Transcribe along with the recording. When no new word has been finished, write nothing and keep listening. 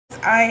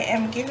I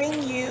am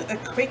giving you a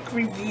quick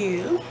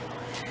review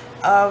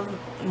of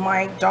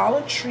my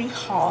Dollar Tree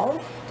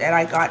haul that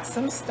I got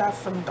some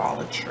stuff from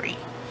Dollar Tree.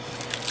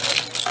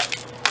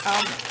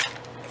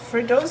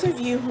 For those of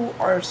you who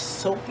are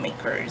soap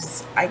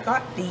makers, I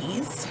got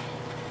these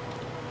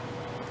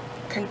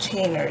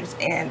containers,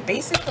 and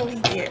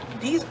basically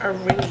these are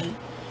really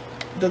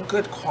the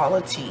good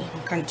quality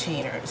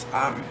containers.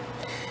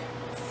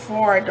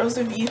 For those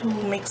of you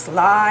who makes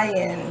lye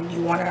and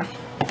you want to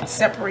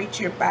separate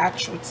your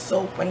batch with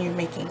soap when you're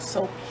making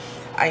soap,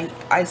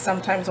 I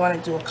sometimes want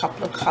to do a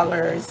couple of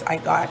colors. I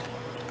got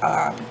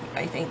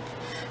I think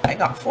I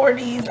got 4 of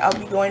these. I'll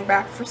be going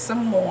back for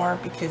some more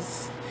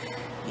because,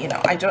 you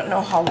know, I don't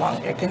know how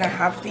long they're gonna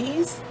have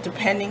these,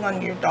 depending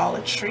on your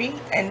Dollar Tree.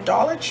 And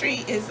Dollar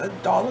Tree is a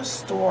dollar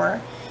store.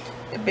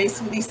 It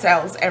basically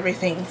sells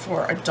everything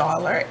for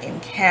 $1. In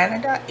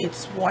Canada,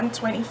 it's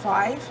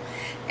 $1.25,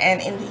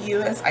 and in the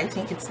US, I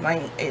think it's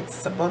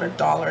about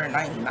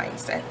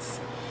 $1.99.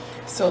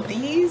 So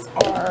these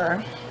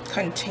are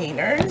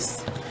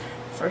containers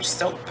for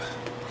soap,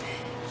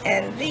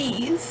 and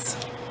these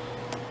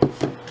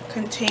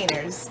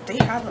containers, they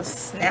have a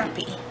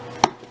snappy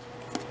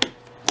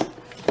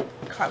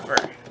cover,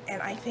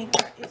 and I think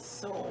that is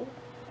so,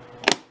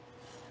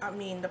 I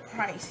mean, the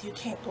price, you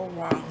can't go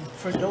wrong.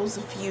 For those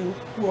of you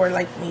who are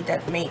like me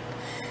that make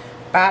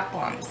bath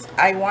bombs,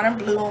 I want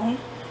to bloom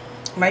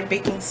my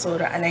baking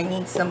soda and I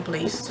need some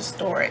place to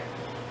store it.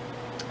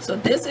 So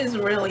this is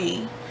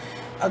really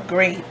a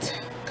great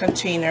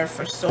container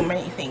for so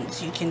many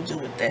things you can do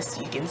with this.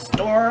 You can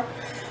store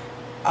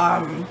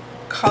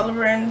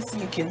colorants,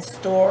 you can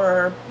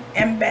store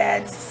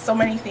embeds, so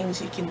many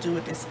things you can do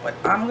with this, but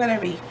I'm gonna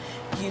be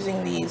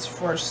using these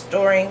for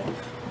storing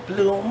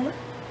bloom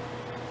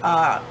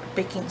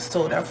baking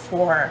soda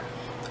for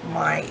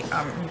my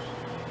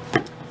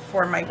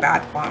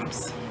bath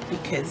bombs,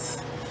 because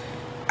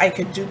I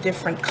could do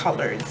different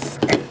colors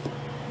and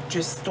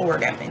just store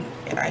them in.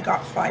 And I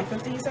got 5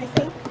 of these, I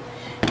think.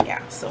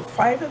 Yeah, so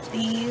 5 of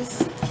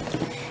these.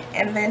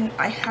 And then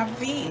I have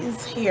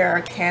these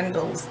here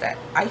candles that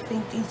I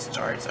think these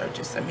jars are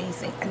just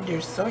amazing, and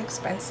they're so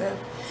expensive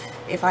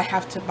if I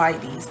have to buy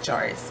these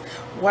jars.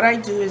 What I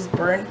do is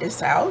burn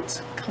this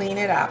out, clean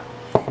it up,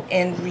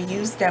 and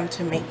reuse them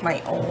to make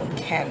my own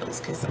candles,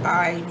 because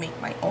I make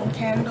my own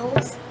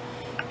candles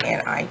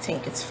and I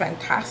think it's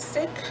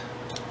fantastic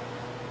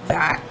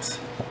that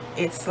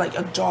it's like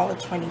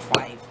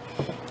 $1.25.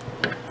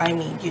 I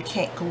mean, you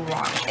can't go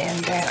wrong.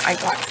 And then I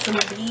got some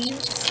of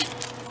these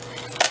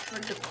for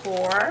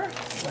decor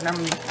when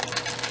I'm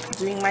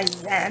doing my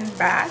Zen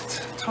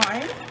bath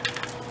time,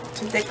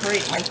 to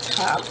decorate my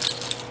tub.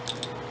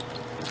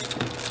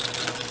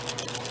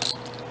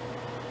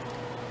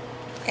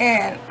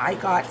 And I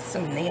got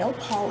some nail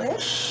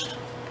polish,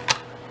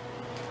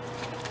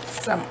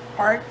 some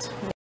art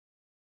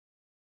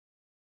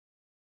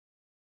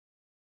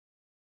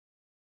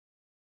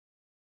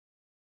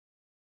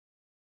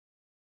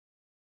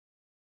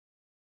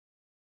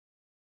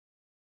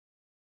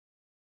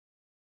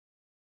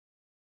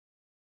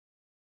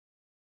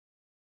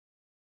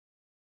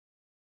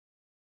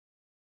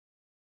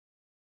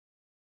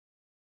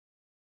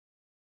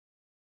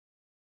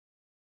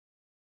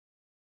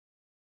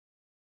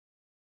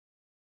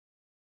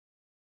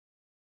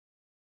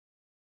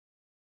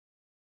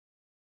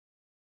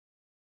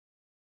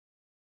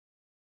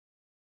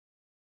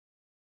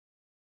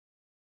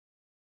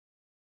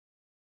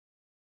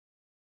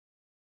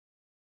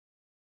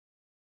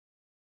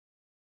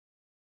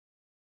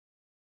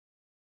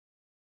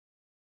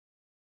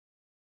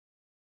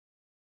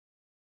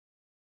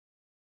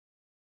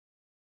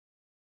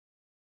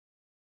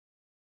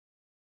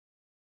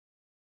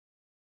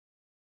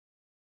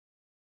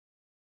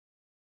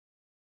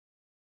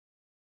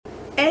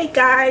Hey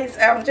guys,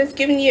 I'm just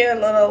giving you a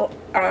little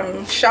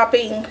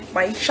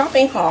my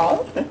shopping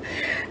haul.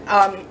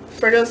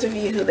 For those of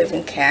you who live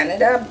in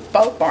Canada,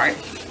 Bulk Barn.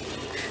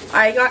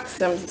 I got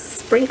some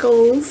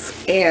sprinkles,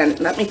 and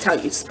let me tell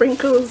you,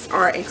 sprinkles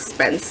are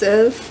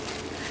expensive.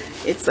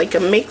 It's like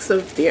a mix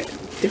of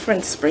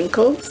different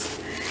sprinkles.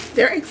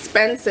 They're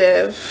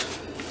expensive.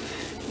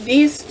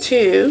 These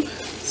 2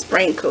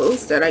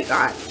 sprinkles that I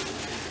got,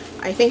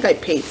 I think I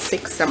paid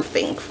 $6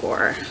 something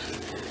for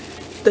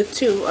the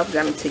 2 of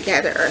them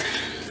together,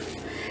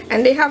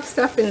 and they have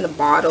stuff in the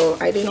bottle.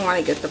 I didn't want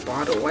to get the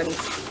bottle ones.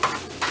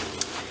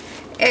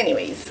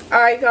 Anyways,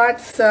 I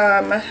got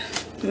some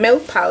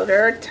milk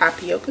powder,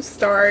 tapioca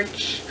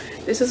starch.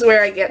 This is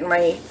where I get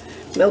my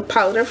milk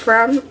powder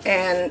from.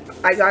 And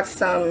I got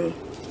some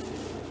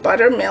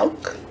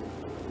buttermilk,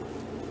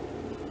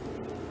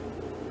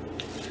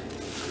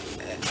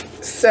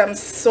 some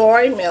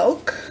soy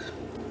milk,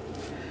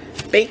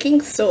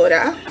 baking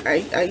soda.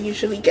 I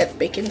usually get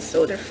baking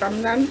soda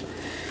from them.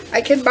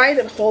 I can buy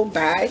the whole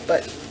bag,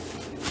 but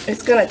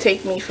it's gonna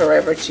take me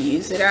forever to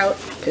use it out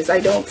because I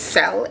don't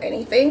sell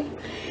anything.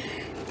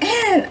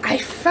 And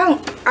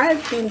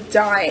I've been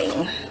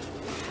dying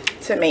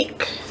to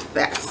make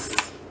this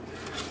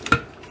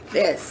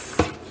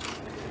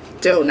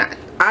donut.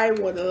 I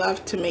would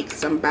love to make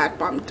some Bath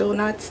Bomb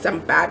donuts, some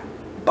Bath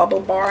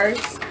Bubble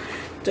Bars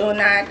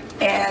donut,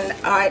 and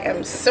I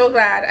am so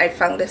glad I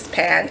found this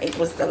pan. It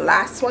was the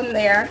last one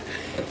there.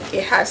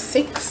 It has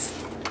 6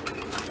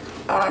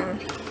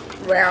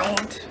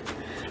 round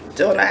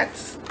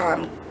donuts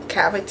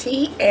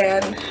cavity,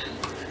 and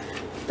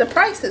the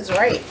price is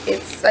right.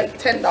 It's like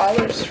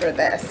 $10 for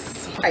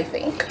this. I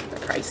think the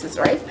price is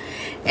right.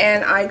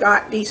 And I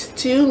got these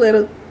 2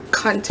 little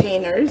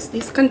containers.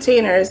 These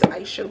containers,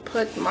 I should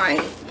put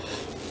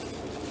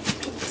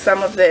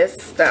some of this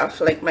stuff,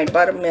 like my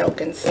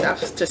buttermilk and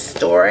stuff, to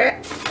store it.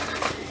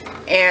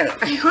 And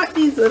I got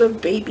these little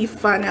baby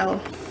funnel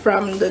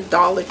from the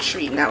Dollar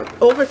Tree. Now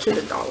over to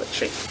the Dollar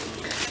Tree.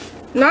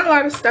 Not a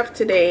lot of stuff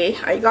today.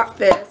 I got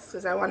this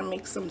because I want to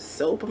make some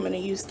soap. I'm going to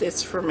use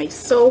this for my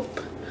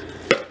soap.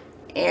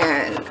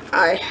 And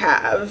I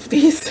have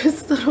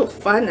this little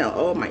funnel.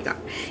 Oh my god,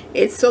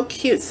 it's so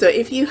cute. So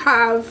if you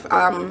have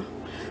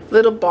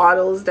little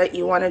bottles that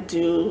you want to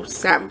do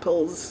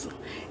samples,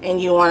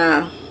 and you want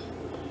to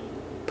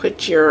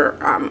put your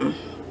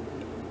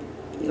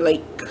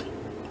like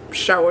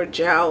shower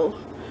gel,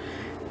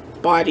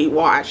 body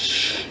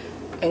wash,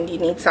 and you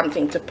need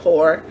something to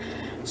pour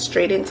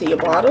straight into your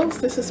bottles,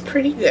 this is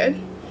pretty good.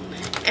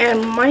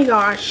 And my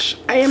gosh,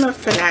 I am a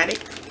fanatic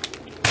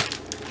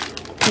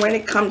when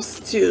it comes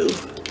to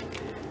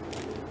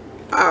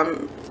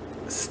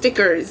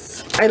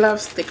stickers. I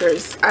love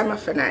stickers. I'm a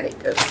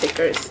fanatic of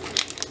stickers.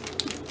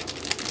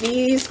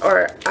 These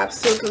are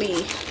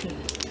absolutely,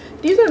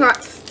 these are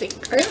not I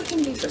don't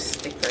think these are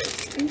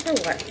stickers. These are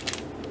what?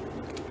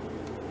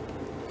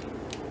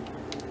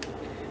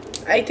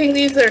 I think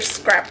these are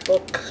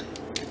scrapbook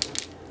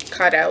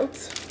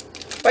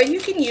cutouts, but you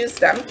can use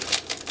them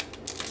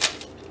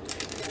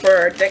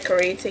for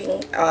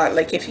decorating.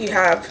 Like if you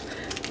have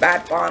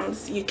Bath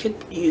Bombs, you could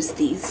use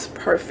these.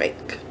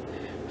 Perfect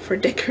for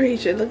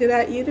decoration. Look at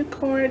that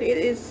unicorn. It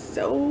is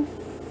so,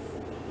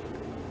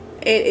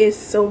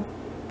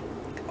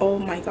 oh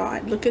my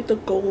god, look at the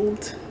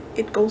gold.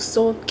 It goes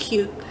so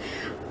cute.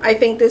 I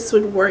think this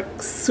would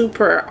work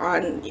super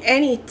on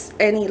any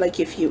like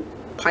if you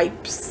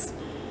pipes,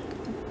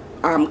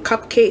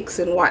 cupcakes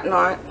and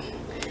whatnot.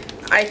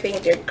 I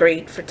think they're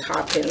great for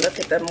topping. Look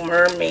at the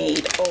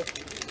mermaid. Oh,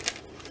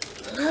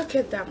 look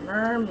at the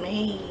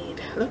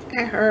mermaid. Look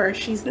at her.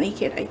 She's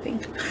naked, I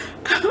think.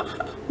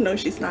 No,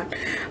 she's not.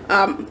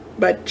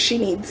 But she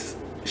needs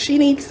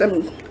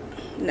some.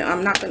 No,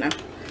 I'm not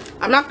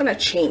gonna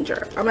change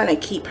her. I'm gonna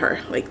keep her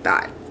like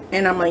that,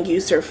 and I'm gonna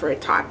use her for a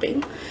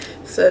topping.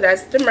 So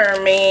that's the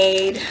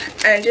mermaid,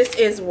 and this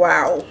is,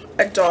 wow,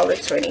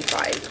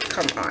 $1.25.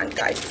 Come on,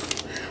 guys.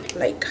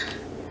 Like,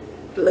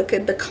 look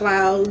at the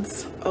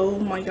clouds. Oh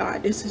my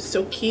god, this is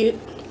so cute.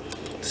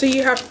 So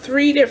you have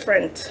 3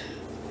 different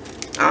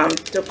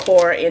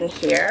decor in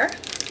here,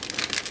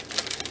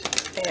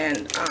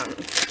 and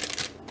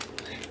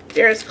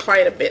there's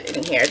quite a bit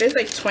in here. There's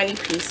like 20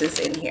 pieces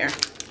in here,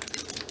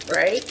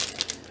 right?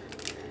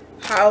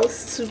 How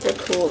super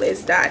cool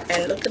is that?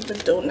 And look at the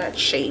donut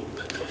shape.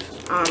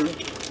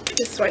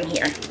 This one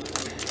here,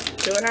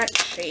 donut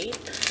shape.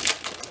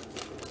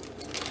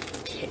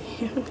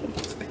 Okay.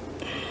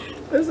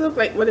 This looks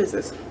like, what is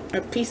this, a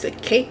piece of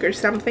cake or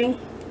something?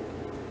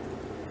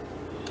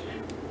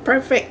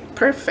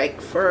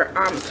 Perfect for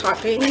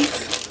toppings,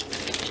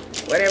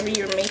 whatever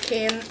you're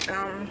making.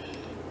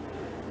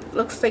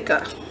 Looks like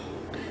a,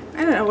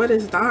 I don't know, what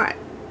is that?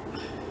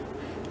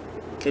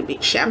 Could be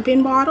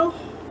champagne bottle.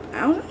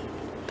 I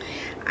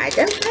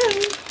don't know.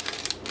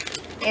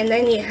 And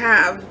then you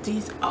have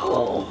these.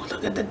 Oh,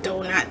 look at the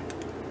donut.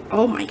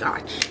 Oh my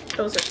gosh,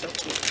 those are so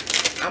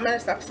cute. I'm gonna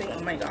stop saying oh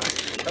my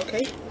gosh.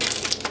 Okay.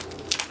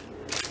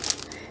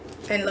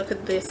 And look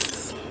at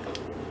this.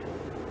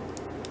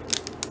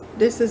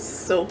 This is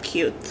so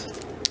cute.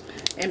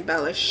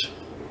 Embellish.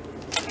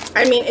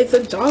 I mean, it's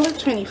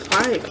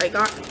 $1.25.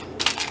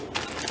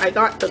 I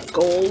got the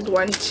gold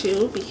one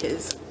too,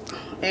 because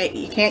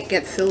you can't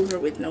get silver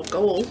with no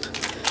gold.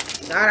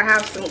 You gotta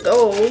have some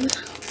gold.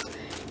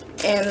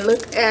 And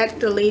look at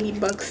the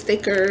ladybug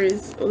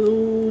stickers.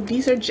 Ooh,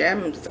 these are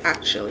gems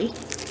actually.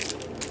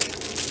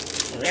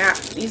 Yeah,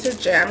 these are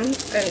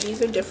gems, and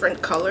these are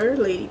different color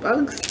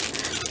ladybugs.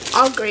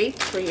 All great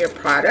for your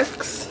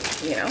products,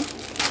 you know.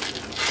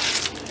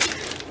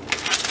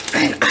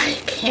 And I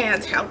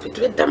can't help it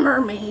with the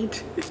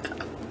mermaid.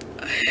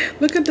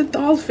 Look at the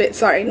dolphin.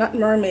 Sorry, not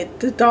mermaid,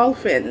 the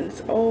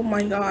dolphins. Oh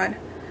my god.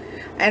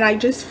 And I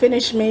just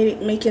finished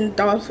making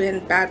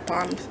dolphin Bath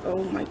Bombs.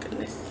 Oh my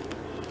goodness.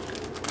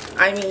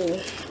 I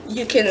mean,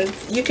 you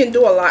can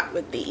do a lot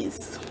with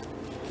these.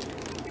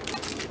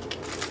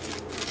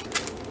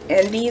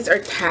 And these are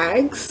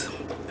tags.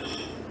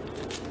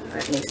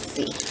 Let me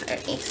see.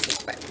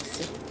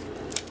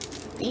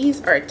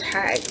 These are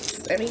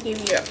tags. Let me give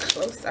you a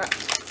close up.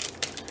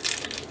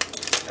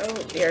 Oh,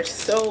 they're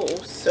so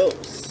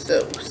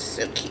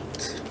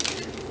cute.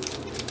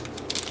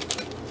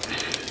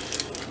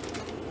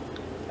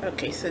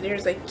 Okay, so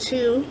there's like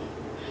 2.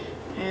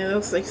 And it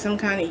looks like some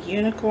kind of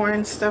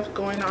unicorn stuff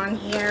going on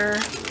here.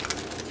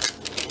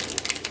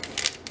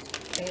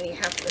 And you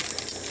have the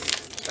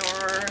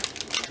star.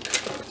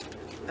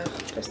 Oh,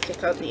 just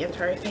take out the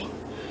entire thing.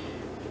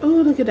 Oh,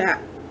 look at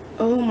that.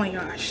 Oh my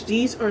gosh,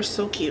 these are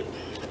so cute.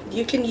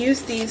 You can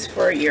use these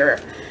for your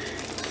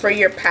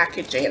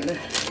packaging,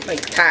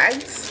 like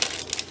tags,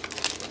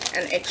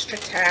 an extra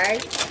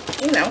tag,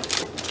 you know.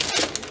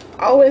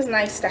 Always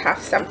nice to have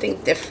something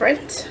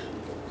different.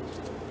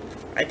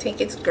 I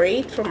think it's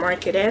great for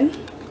marketing.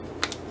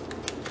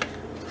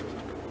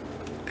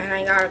 And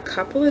I got a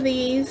couple of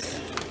these.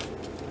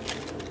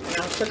 And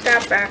I'll put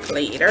that back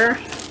later.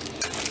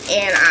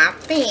 And I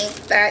think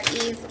that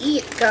is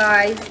it,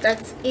 guys.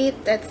 That's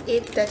it. That's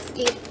it. That's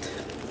it.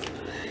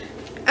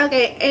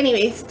 Okay,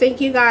 anyways,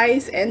 thank you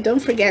guys, and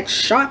don't forget,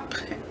 shop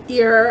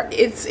your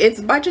it's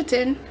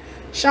budgeting.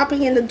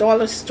 Shopping in the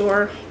dollar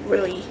store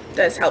really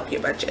does help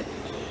your budget.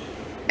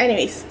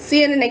 Anyways, see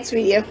you in the next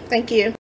video. Thank you.